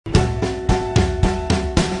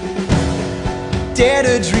Dare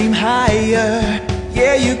to dream higher,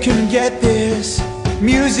 yeah, you can get this.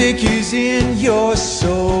 Music is in your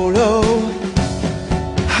soul, oh.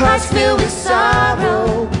 Hearts filled with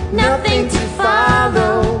sorrow, nothing to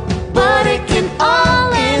follow, but it can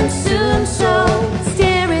all end soon, so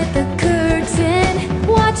stare at the curtain,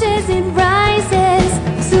 watch as it rises.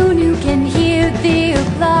 Soon you can hear the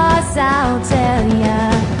applause, I'll tell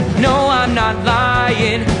ya. No, I'm not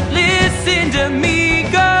lying, listen to me,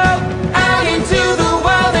 go Out into the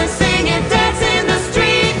world and sing and dance in the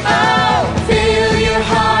street, oh. Feel your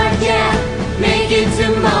heart, yeah, make it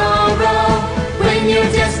tomorrow. When your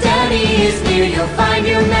destiny is near, you'll find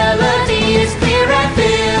your melody is clear. And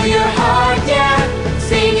feel your heart, yeah,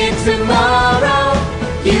 sing it tomorrow.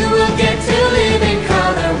 You will get to live in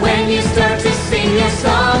color when you start to sing your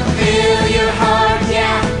song. Feel your heart,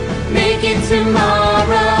 yeah, make it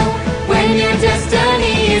tomorrow. When your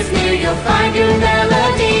destiny is near, you'll find your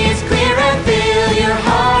melody is clear. And feel your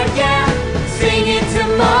heart, yeah, sing it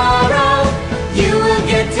tomorrow. You will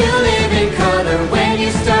get to live in color when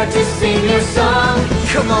you start to sing your song.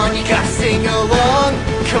 Come on, you gotta sing along.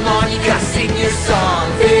 Come on, you gotta sing your song.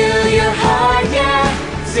 Feel your heart, yeah,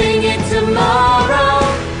 sing it tomorrow.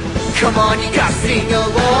 Come on, you gotta sing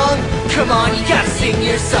along. Come on, you gotta sing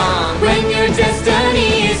your song. When your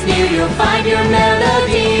destiny is near, you'll find your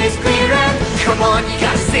melody is clear. And come on, you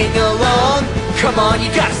gotta sing along. Come on, you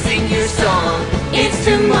gotta sing your song. it's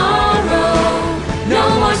tomorrow.